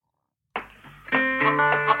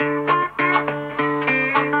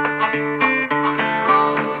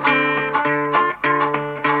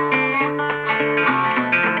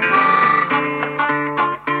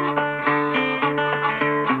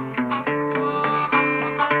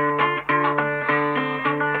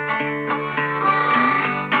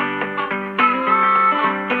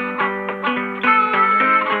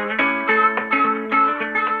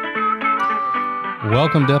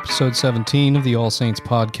Welcome to episode 17 of the All Saints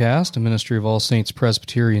Podcast, a ministry of All Saints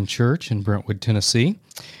Presbyterian Church in Brentwood, Tennessee.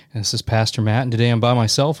 This is Pastor Matt, and today I'm by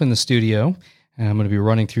myself in the studio. I'm going to be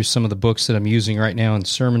running through some of the books that I'm using right now in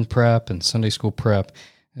sermon prep and Sunday school prep,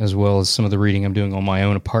 as well as some of the reading I'm doing on my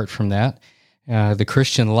own apart from that. The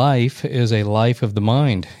Christian life is a life of the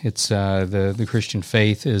mind. It's the Christian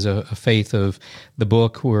faith is a faith of the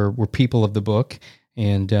book. We're people of the book,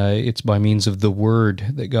 and it's by means of the Word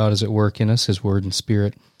that God is at work in us, His Word and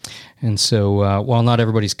Spirit. And so while not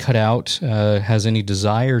everybody's cut out, has any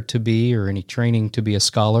desire to be or any training to be a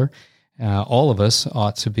scholar, all of us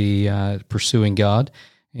ought to be pursuing God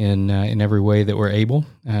in every way that we're able,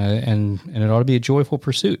 and it ought to be a joyful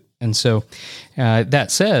pursuit. And so, that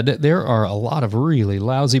said, there are a lot of really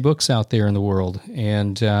lousy books out there in the world,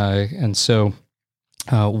 and so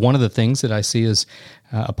one of the things that I see as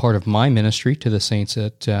a part of my ministry to the saints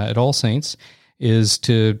at All Saints is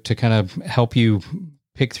to kind of help you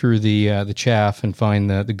pick through the chaff and find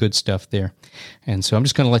the good stuff there. And so I'm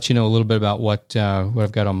just going to let you know a little bit about what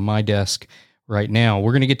I've got on my desk right now.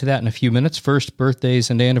 We're going to get to that in a few minutes. First, birthdays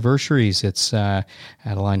and anniversaries. It's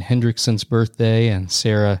Adeline Hendrickson's birthday and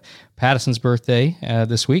Sarah Pattison's birthday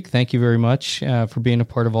this week. Thank you very much for being a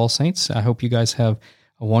part of All Saints. I hope you guys have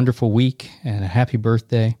a wonderful week and a happy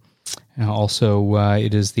birthday. Also,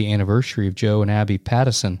 it is the anniversary of Joe and Abby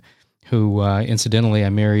Pattison, who incidentally I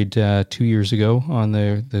married 2 years ago on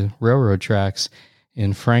the railroad tracks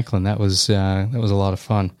in Franklin. That was a lot of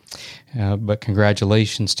fun. But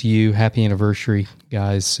congratulations to you. Happy anniversary,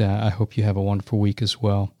 guys. I hope you have a wonderful week as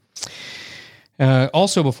well.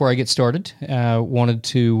 Also, before I get started, wanted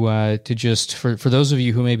to just, for those of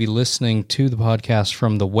you who may be listening to the podcast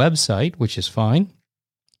from the website, which is fine,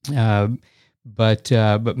 but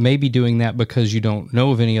maybe doing that because you don't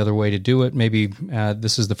know of any other way to do it. Maybe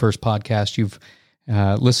this is the first podcast you've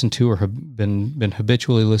listened to or have been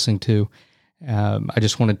habitually listening to. I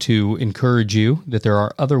just wanted to encourage you that there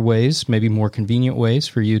are other ways, maybe more convenient ways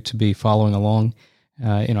for you to be following along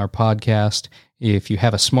in our podcast. If you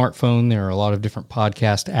have a smartphone, there are a lot of different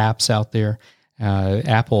podcast apps out there.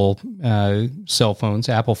 Apple cell phones,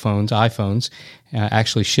 Apple phones, iPhones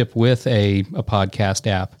actually ship with a podcast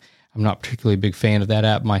app. I'm not particularly a big fan of that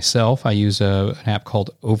app myself. I use an app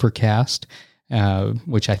called Overcast,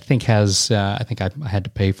 which I think has, I had to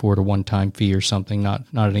pay for it a one-time fee or something, not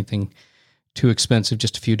anything too expensive,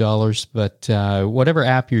 just a few dollars. But whatever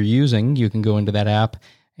app you're using, you can go into that app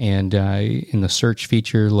and in the search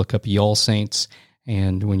feature, look up All Saints.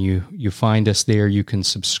 And when you find us there, you can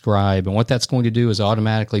subscribe. And what that's going to do is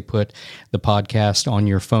automatically put the podcast on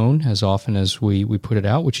your phone as often as we put it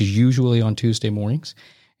out, which is usually on Tuesday mornings.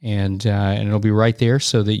 And it'll be right there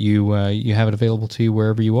so that you have it available to you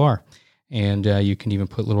wherever you are. And you can even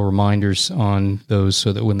put little reminders on those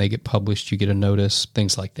so that when they get published, you get a notice,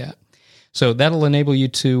 things like that. So that'll enable you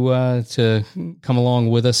to come along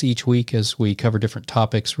with us each week as we cover different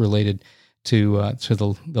topics related to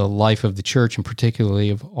the life of the church and particularly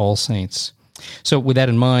of All Saints. So with that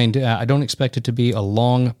in mind, I don't expect it to be a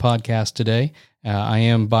long podcast today. I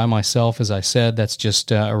am by myself, as I said. That's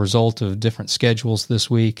just a result of different schedules this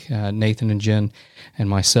week. Nathan and Jen and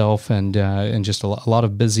myself, and just a lot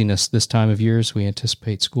of busyness this time of year as we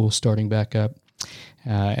anticipate school starting back up.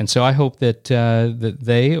 And so I hope that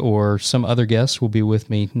they or some other guests will be with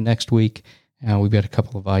me next week. We've got a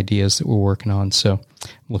couple of ideas that we're working on, so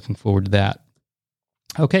I'm looking forward to that.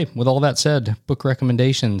 Okay, with all that said, book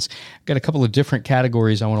recommendations. I've got a couple of different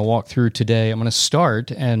categories I want to walk through today. I'm going to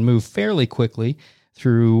start and move fairly quickly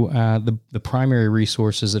through the primary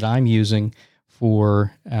resources that I'm using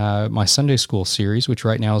for my Sunday school series, which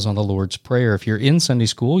right now is on the Lord's Prayer. If you're in Sunday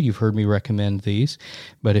school, you've heard me recommend these,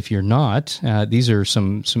 but if you're not, these are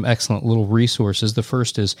some excellent little resources. The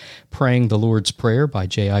first is Praying the Lord's Prayer by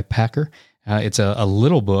J.I. Packer. It's a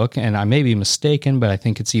little book, and I may be mistaken, but I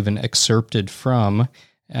think it's even excerpted from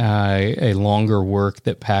a longer work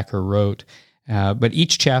that Packer wrote. But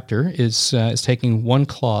each chapter is taking one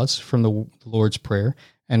clause from the Lord's Prayer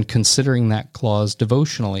and considering that clause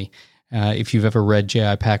devotionally. If you've ever read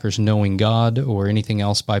J.I. Packer's Knowing God or anything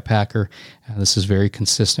else by Packer, this is very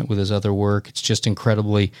consistent with his other work. It's just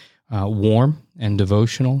incredibly warm and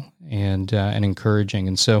devotional and encouraging.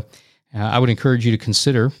 And so I would encourage you to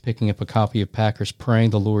consider picking up a copy of Packer's Praying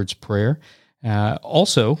the Lord's Prayer.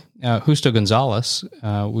 Also, Justo Gonzalez,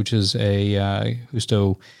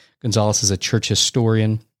 Justo Gonzalez is a church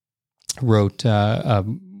historian, wrote,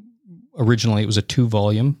 originally it was a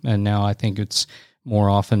 2-volume, and now I think it's more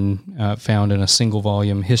often found in a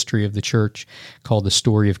single-volume history of the church called The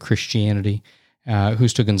Story of Christianity.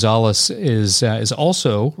 Justo Gonzalez is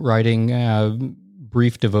also writing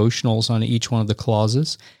brief devotionals on each one of the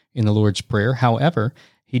clauses in the Lord's Prayer. However,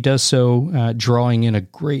 he does so drawing in a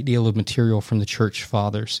great deal of material from the church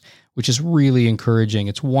fathers, which is really encouraging.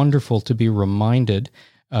 It's wonderful to be reminded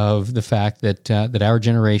of the fact that that our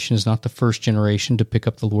generation is not the first generation to pick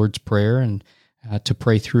up the Lord's Prayer and to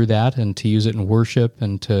pray through that and to use it in worship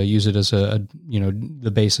and to use it as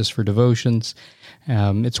the basis for devotions.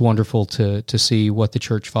 It's wonderful to see what the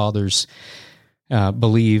church fathers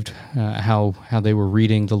believed, how they were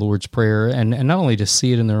reading the Lord's Prayer, and not only to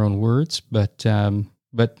see it in their own words, but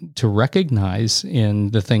to recognize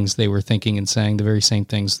in the things they were thinking and saying the very same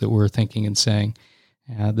things that we're thinking and saying,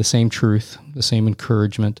 the same truth, the same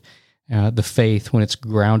encouragement, the faith when it's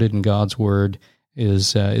grounded in God's Word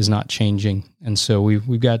is not changing. And so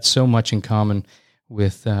we've got so much in common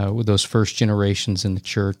with those first generations in the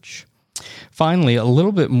church. Finally, a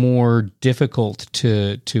little bit more difficult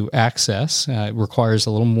to access. It requires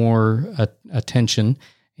a little more attention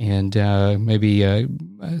and maybe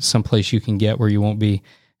someplace you can get where you won't be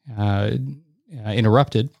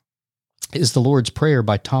interrupted, is the Lord's Prayer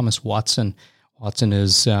by Thomas Watson. Watson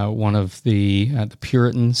is one of the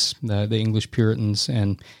Puritans, the English Puritans,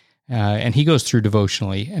 and he goes through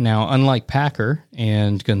devotionally. And now, unlike Packer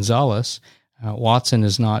and Gonzalez, Watson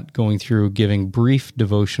is not going through giving brief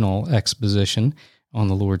devotional exposition on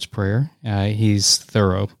the Lord's Prayer. He's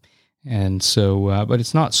thorough. And so, but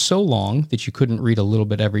it's not so long that you couldn't read a little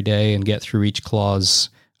bit every day and get through each clause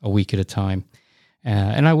a week at a time.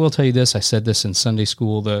 And I will tell you this, I said this in Sunday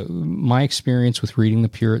school, my experience with reading the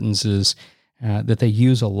Puritans is that they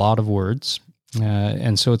use a lot of words.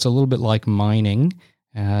 And so it's a little bit like mining.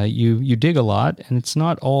 You dig a lot, and it's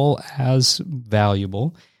not all as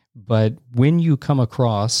valuable. But when you come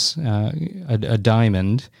across a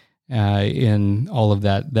diamond in all of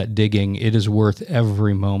that digging, it is worth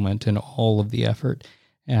every moment and all of the effort.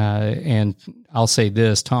 And I'll say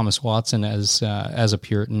this: Thomas Watson, as a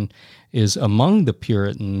Puritan, is among the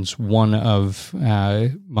Puritans one of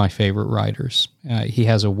my favorite writers. He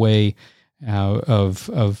has a way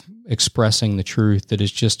of expressing the truth that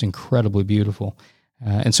is just incredibly beautiful.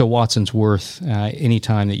 And so Watson's worth any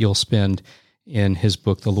time that you'll spend in his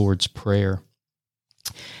book, The Lord's Prayer.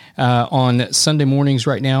 On Sunday mornings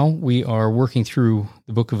right now, we are working through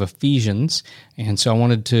the book of Ephesians, and so I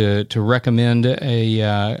wanted to recommend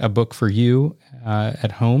a book for you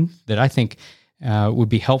at home that I think would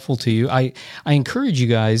be helpful to you. I encourage you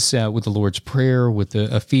guys with the Lord's Prayer, with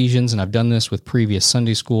the Ephesians, and I've done this with previous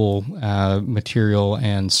Sunday school material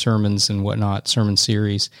and sermons and whatnot, sermon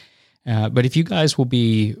series. But if you guys will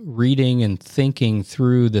be reading and thinking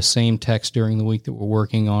through the same text during the week that we're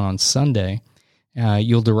working on Sunday,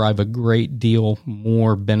 you'll derive a great deal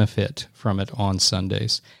more benefit from it on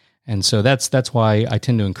Sundays. And so that's why I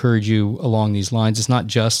tend to encourage you along these lines. It's not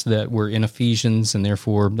just that we're in Ephesians and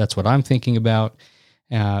therefore that's what I'm thinking about,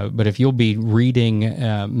 but if you'll be reading,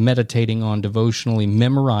 meditating on devotionally,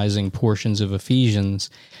 memorizing portions of Ephesians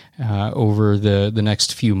over the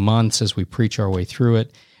next few months as we preach our way through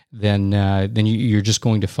it, then you're just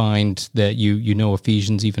going to find that you know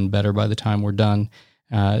Ephesians even better by the time we're done.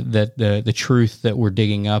 That the truth that we're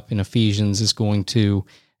digging up in Ephesians is going to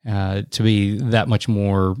be that much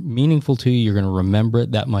more meaningful to you. You're going to remember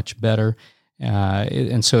it that much better,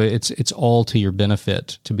 and so it's all to your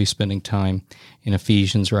benefit to be spending time in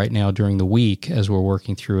Ephesians right now during the week as we're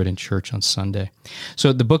working through it in church on Sunday.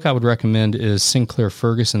 So the book I would recommend is Sinclair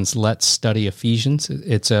Ferguson's Let's Study Ephesians.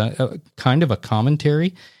 It's a kind of a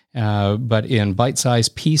commentary, but in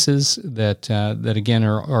bite-sized pieces that again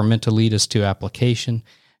are meant to lead us to application,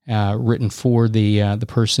 written for the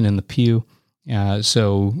person in the pew.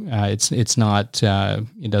 So it's not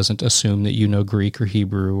it doesn't assume that you know Greek or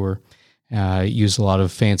Hebrew or use a lot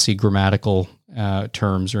of fancy grammatical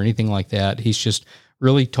terms or anything like that. He's just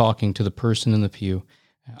really talking to the person in the pew,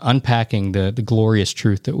 unpacking the glorious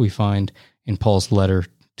truth that we find in Paul's letter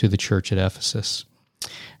to the church at Ephesus.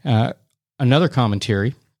 Another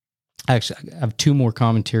commentary. Actually, I have two more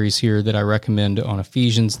commentaries here that I recommend on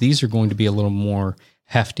Ephesians. These are going to be a little more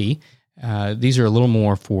hefty. These are a little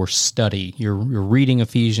more for study. You're reading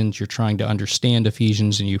Ephesians, you're trying to understand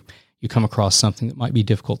Ephesians, and you come across something that might be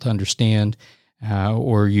difficult to understand,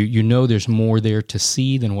 or you know there's more there to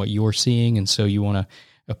see than what you're seeing, and so you want to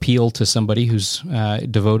appeal to somebody who's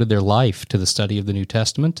devoted their life to the study of the New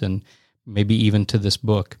Testament and maybe even to this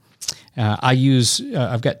book.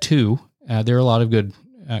 I've got two. There are a lot of good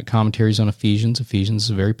commentaries on Ephesians. Ephesians is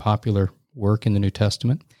a very popular work in the New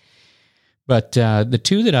Testament. But the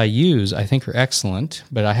two that I use, I think, are excellent,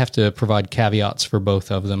 but I have to provide caveats for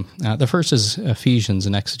both of them. The first is Ephesians,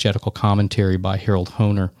 an exegetical commentary by Harold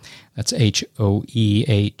Hoehner. That's Hoehner,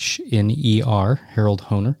 Harold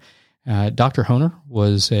Hoehner. Dr. Hoehner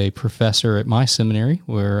was a professor at my seminary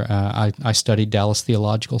where I studied, Dallas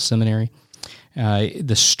Theological Seminary.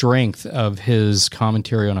 The strength of his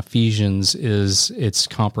commentary on Ephesians is its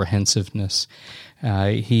comprehensiveness.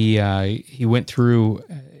 He went through,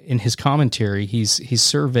 in his commentary, he's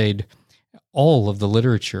surveyed all of the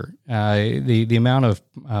literature, the amount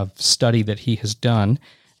of study that he has done,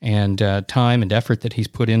 and time and effort that he's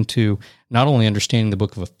put into not only understanding the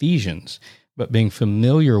book of Ephesians, but being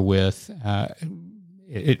familiar with,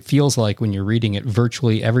 it feels like when you're reading it,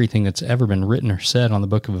 virtually everything that's ever been written or said on the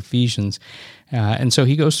book of Ephesians. And so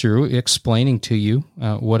he goes through explaining to you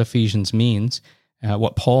what Ephesians means,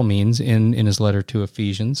 what Paul means in his letter to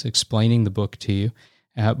Ephesians, explaining the book to you.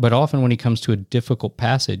 But often when he comes to a difficult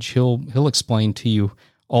passage, he'll explain to you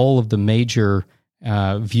all of the major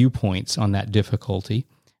viewpoints on that difficulty,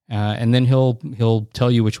 and then he'll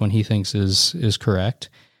tell you which one he thinks is correct,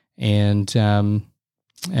 and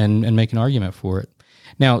make an argument for it.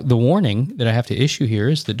 Now, the warning that I have to issue here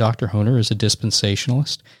is that Dr. Hoehner is a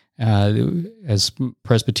dispensationalist. As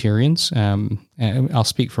Presbyterians, and I'll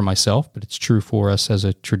speak for myself, but it's true for us as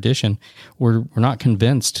a tradition, we're not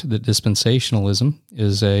convinced that dispensationalism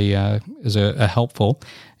is a helpful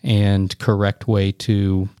and correct way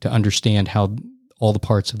to understand how all the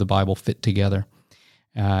parts of the Bible fit together.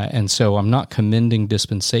 And so I'm not commending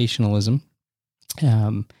dispensationalism.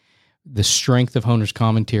 The strength of Hoehner's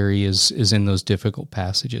commentary is in those difficult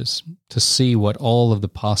passages, to see what all of the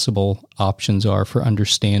possible options are for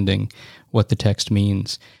understanding what the text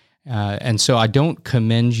means. And so I don't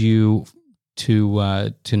commend you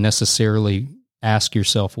to necessarily ask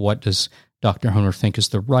yourself, what does Dr. Hoehner think is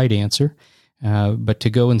the right answer, but to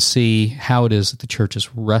go and see how it is that the church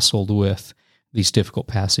has wrestled with these difficult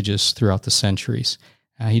passages throughout the centuries.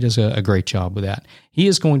 He does a great job with that. He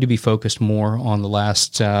is going to be focused more on the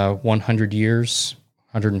last 100 years,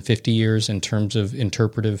 150 years in terms of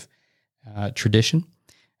interpretive tradition.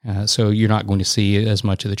 So you're not going to see as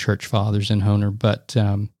much of the church fathers in Hoehner, but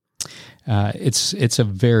it's a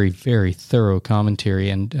very, very thorough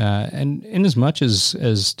commentary. And in as much as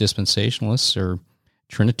dispensationalists are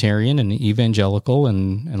Trinitarian and evangelical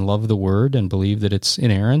and love the Word and believe that it's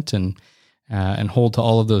inerrant and hold to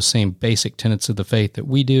all of those same basic tenets of the faith that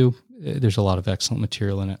we do, there's a lot of excellent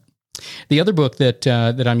material in it. The other book that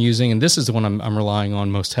I'm using, and this is the one I'm relying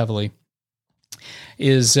on most heavily,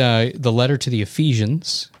 is the Letter to the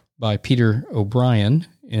Ephesians by Peter O'Brien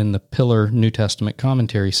in the Pillar New Testament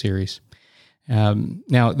Commentary series.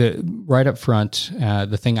 Now, right up front,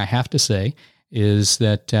 the thing I have to say is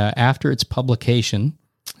that after its publication,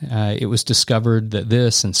 it was discovered that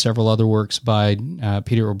this and several other works by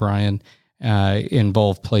Peter O'Brien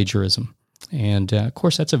involve plagiarism. And, of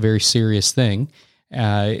course, that's a very serious thing.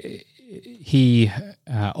 He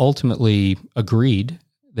ultimately agreed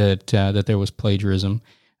that there was plagiarism.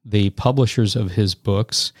 The publishers of his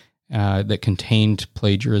books that contained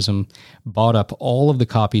plagiarism bought up all of the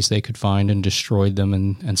copies they could find and destroyed them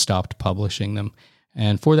and stopped publishing them.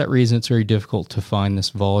 And for that reason, it's very difficult to find this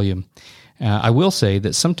volume. I will say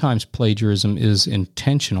that sometimes plagiarism is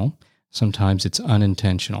intentional, sometimes it's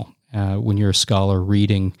unintentional. When you're a scholar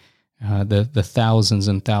reading the thousands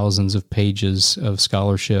and thousands of pages of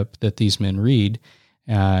scholarship that these men read,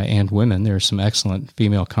 and women, there are some excellent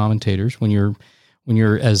female commentators. When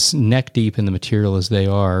you're as neck deep in the material as they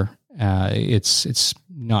are, it's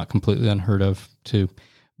not completely unheard of to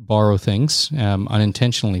borrow things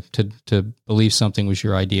unintentionally, to believe something was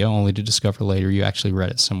your idea, only to discover later you actually read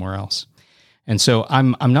it somewhere else. And so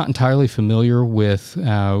I'm not entirely familiar with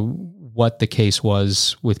what the case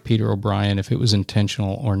was with Peter O'Brien, if it was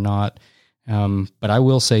intentional or not. But I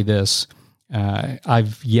will say this,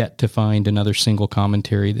 I've yet to find another single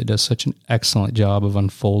commentary that does such an excellent job of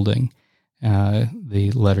unfolding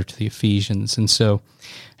the letter to the Ephesians. And so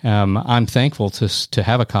I'm thankful to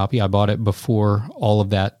have a copy. I bought it before all of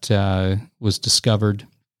that was discovered.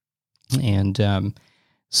 And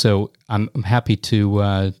so I'm happy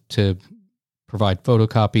to provide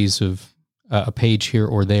photocopies of a page here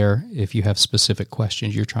or there if you have specific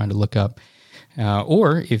questions you're trying to look up.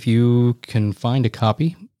 Or if you can find a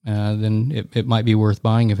copy, then it might be worth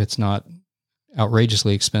buying if it's not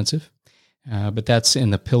outrageously expensive. But that's in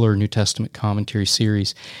the Pillar New Testament Commentary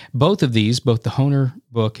series. Both of these, both the Hoehner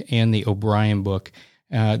book and the O'Brien book,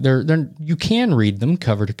 you can read them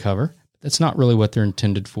cover to cover. That's not really what they're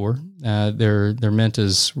intended for. They're meant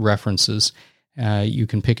as references. You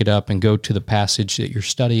can pick it up and go to the passage that you're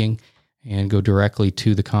studying and go directly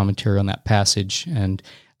to the commentary on that passage. And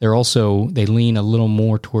they lean a little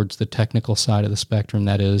more towards the technical side of the spectrum.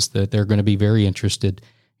 That is, that they're going to be very interested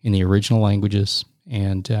in the original languages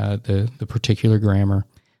and the particular grammar,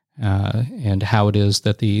 and how it is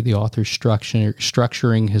that the author's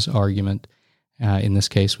structuring his argument, in this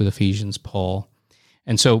case with Ephesians, Paul.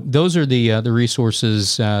 And so those are the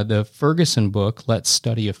resources. The Ferguson book, Let's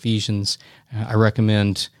Study Ephesians, I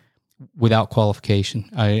recommend without qualification.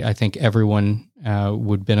 I think everyone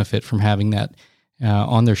would benefit from having that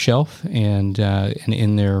on their shelf and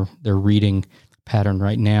in their reading pattern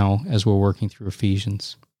right now as we're working through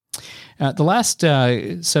Ephesians. The last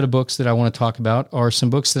set of books that I want to talk about are some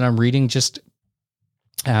books that I'm reading just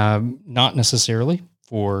not necessarily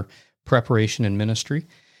for preparation in ministry.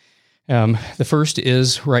 The first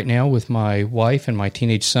is right now with my wife and my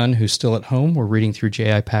teenage son who's still at home. We're reading through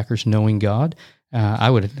J.I. Packer's Knowing God. I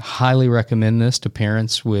would highly recommend this to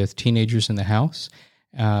parents with teenagers in the house.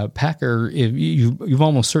 Packer, you've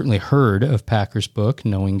almost certainly heard of Packer's book,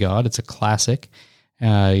 Knowing God. It's a classic.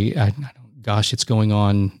 It's going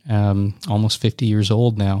on almost 50 years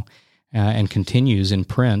old now, and continues in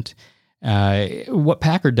print. What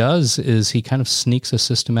Packer does is he kind of sneaks a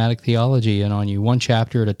systematic theology in on you, one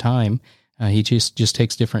chapter at a time. He just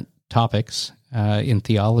takes different topics in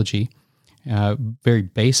theology, very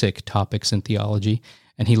basic topics in theology,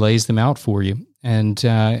 and he lays them out for you. And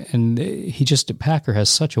Packer has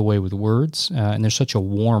such a way with words, and there's such a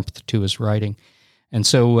warmth to his writing. And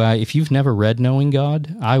so if you've never read Knowing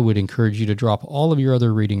God, I would encourage you to drop all of your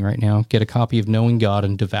other reading right now, get a copy of Knowing God,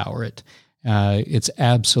 and devour it. It's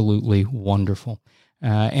absolutely wonderful.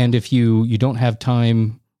 And if you don't have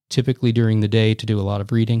time typically during the day to do a lot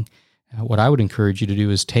of reading, what I would encourage you to do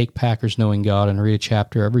is take Packer's Knowing God and read a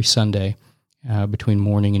chapter every Sunday between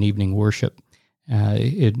morning and evening worship.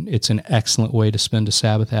 It's an excellent way to spend a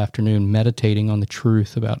Sabbath afternoon meditating on the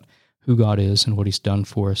truth about who God is and what He's done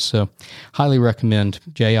for us. So highly recommend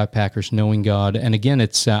J.I. Packer's Knowing God. And again,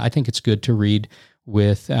 I think it's good to read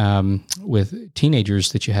with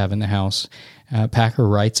teenagers that you have in the house. Packer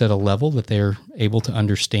writes at a level that they're able to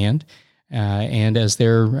understand. And as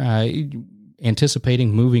they're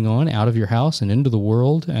anticipating moving on out of your house and into the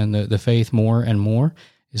world, and the faith more and more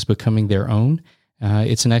is becoming their own,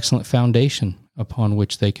 it's an excellent foundation upon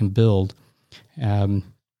which they can build.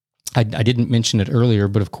 I didn't mention it earlier,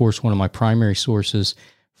 but of course, one of my primary sources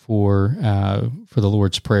for the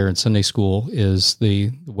Lord's Prayer in Sunday school is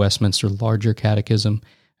the Westminster Larger Catechism.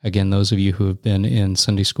 Again, those of you who have been in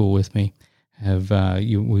Sunday school with me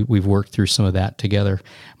we've worked through some of that together.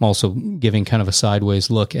 I'm also giving kind of a sideways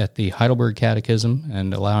look at the Heidelberg Catechism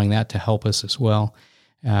and allowing that to help us as well.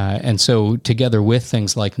 And so together with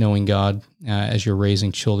things like Knowing God, as you're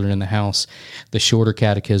raising children in the house, the Shorter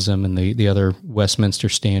Catechism and the other Westminster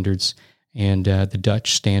standards and the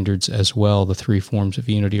Dutch standards as well, the three forms of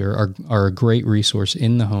unity are a great resource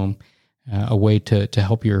in the home, a way to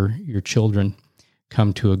help your children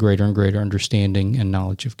come to a greater and greater understanding and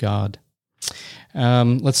knowledge of God.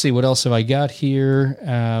 Let's see, what else have I got here?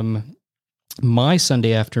 My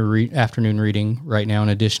Sunday afternoon reading right now, in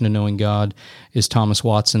addition to Knowing God, is Thomas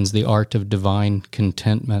Watson's The Art of Divine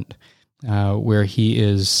Contentment, where he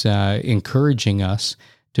is encouraging us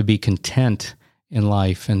to be content in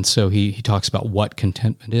life. And so he talks about what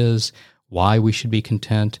contentment is, why we should be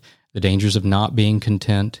content, the dangers of not being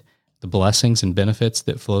content, the blessings and benefits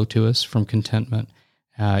that flow to us from contentment.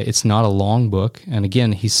 It's not a long book, and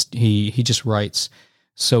again, he just writes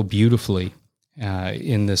so beautifully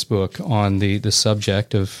in this book on the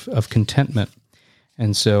subject of contentment.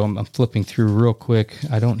 And so I'm flipping through real quick.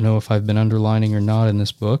 I don't know if I've been underlining or not in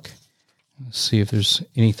this book. Let's see if there's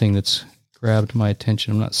anything that's grabbed my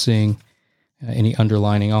attention. I'm not seeing any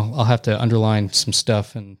underlining. I'll have to underline some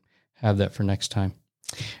stuff and have that for next time.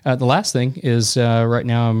 The last thing is right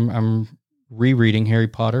now I'm rereading Harry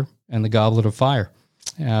Potter and the Goblet of Fire.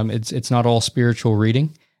 It's not all spiritual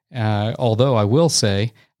reading, although I will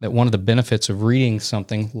say that one of the benefits of reading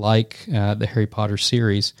something like the Harry Potter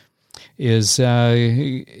series is,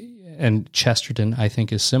 and Chesterton I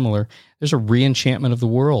think is similar, there's a re-enchantment of the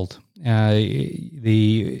world.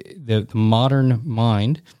 The modern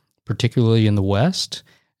mind, particularly in the West,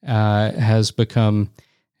 has become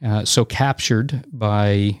so captured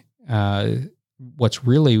by what's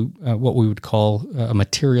really what we would call a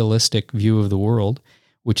materialistic view of the world,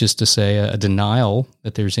 which is to say a denial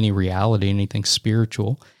that there's any reality, anything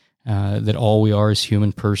spiritual, that all we are as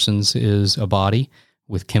human persons is a body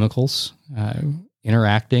with chemicals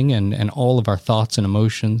interacting, and all of our thoughts and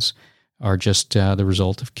emotions are just the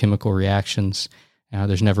result of chemical reactions.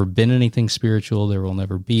 There's never been anything spiritual. There will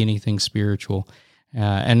never be anything spiritual.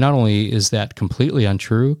 And not only is that completely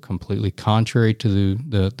untrue, completely contrary to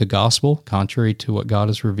the gospel, contrary to what God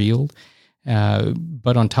has revealed,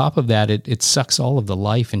 but on top of that, it sucks all of the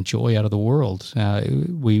life and joy out of the world.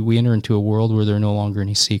 We enter into a world where there are no longer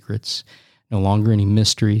any secrets, no longer any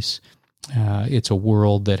mysteries. It's a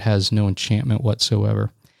world that has no enchantment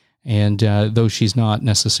whatsoever. And though she's not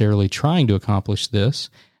necessarily trying to accomplish this,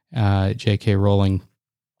 J.K. Rowling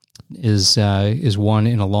is one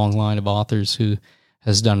in a long line of authors who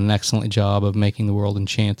has done an excellent job of making the world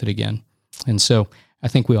enchanted again. And so I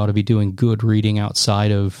think we ought to be doing good reading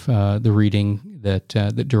outside of the reading that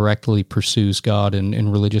directly pursues God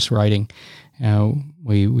in religious writing.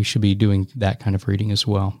 We should be doing that kind of reading as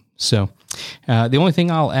well. So the only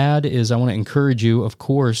thing I'll add is I want to encourage you, of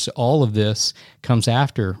course, all of this comes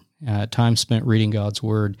after time spent reading God's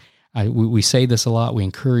Word. We say this a lot. We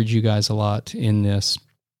encourage you guys a lot in this.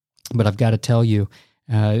 But I've got to tell you,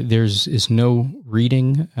 there's no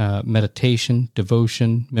reading, meditation,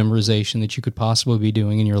 devotion, memorization that you could possibly be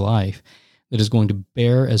doing in your life that is going to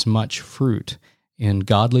bear as much fruit in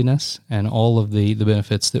godliness and all of the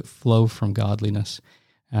benefits that flow from godliness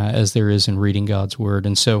as there is in reading God's Word.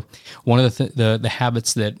 And so one of the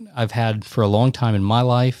habits that I've had for a long time in my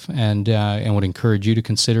life and would encourage you to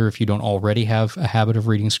consider if you don't already have a habit of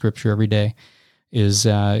reading Scripture every day is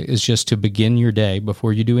just to begin your day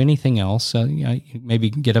before you do anything else. Maybe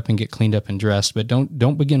get up and get cleaned up and dressed, but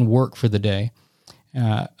don't begin work for the day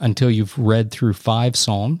until you've read through 5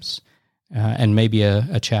 Psalms and maybe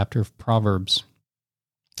a chapter of Proverbs.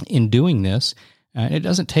 In doing this, it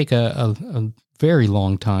doesn't take a very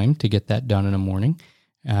long time to get that done in a morning.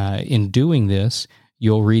 In doing this,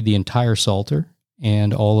 you'll read the entire Psalter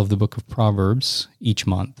and all of the book of Proverbs each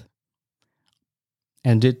month.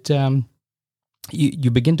 And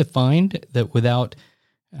you begin to find that without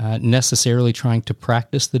necessarily trying to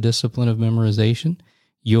practice the discipline of memorization,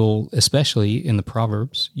 you'll, especially in the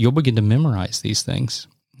Proverbs, you'll begin to memorize these things.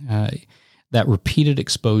 That repeated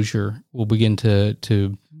exposure will begin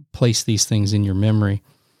to place these things in your memory,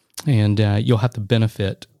 and you'll have the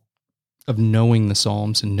benefit of knowing the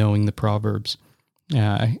Psalms and knowing the Proverbs.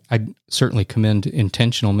 I certainly commend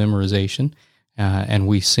intentional memorization, and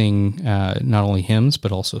we sing not only hymns,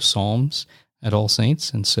 but also psalms at All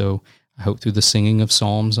Saints, and so I hope through the singing of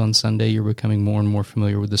psalms on Sunday, you're becoming more and more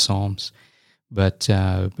familiar with the Psalms. But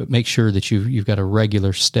make sure that you've got a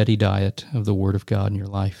regular, steady diet of the Word of God in your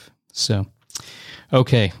life. So,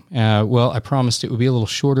 okay, well, I promised it would be a little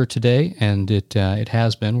shorter today, and it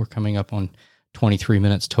has been. We're coming up on 23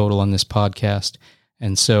 minutes total on this podcast,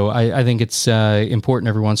 and so I think it's important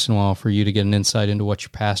every once in a while for you to get an insight into what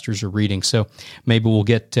your pastors are reading. So maybe we'll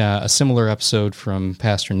get a similar episode from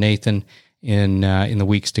Pastor Nathan in the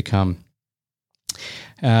weeks to come.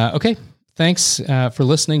 Okay, thanks for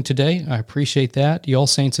listening today. I appreciate that. The All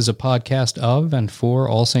Saints is a podcast of and for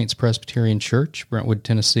All Saints Presbyterian Church, Brentwood,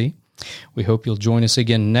 Tennessee. We hope you'll join us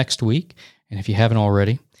again next week, and if you haven't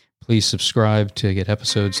already, please subscribe to get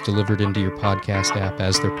episodes delivered into your podcast app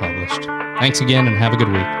as they're published. Thanks again, and have a good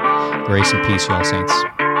week. Grace and peace, All Saints.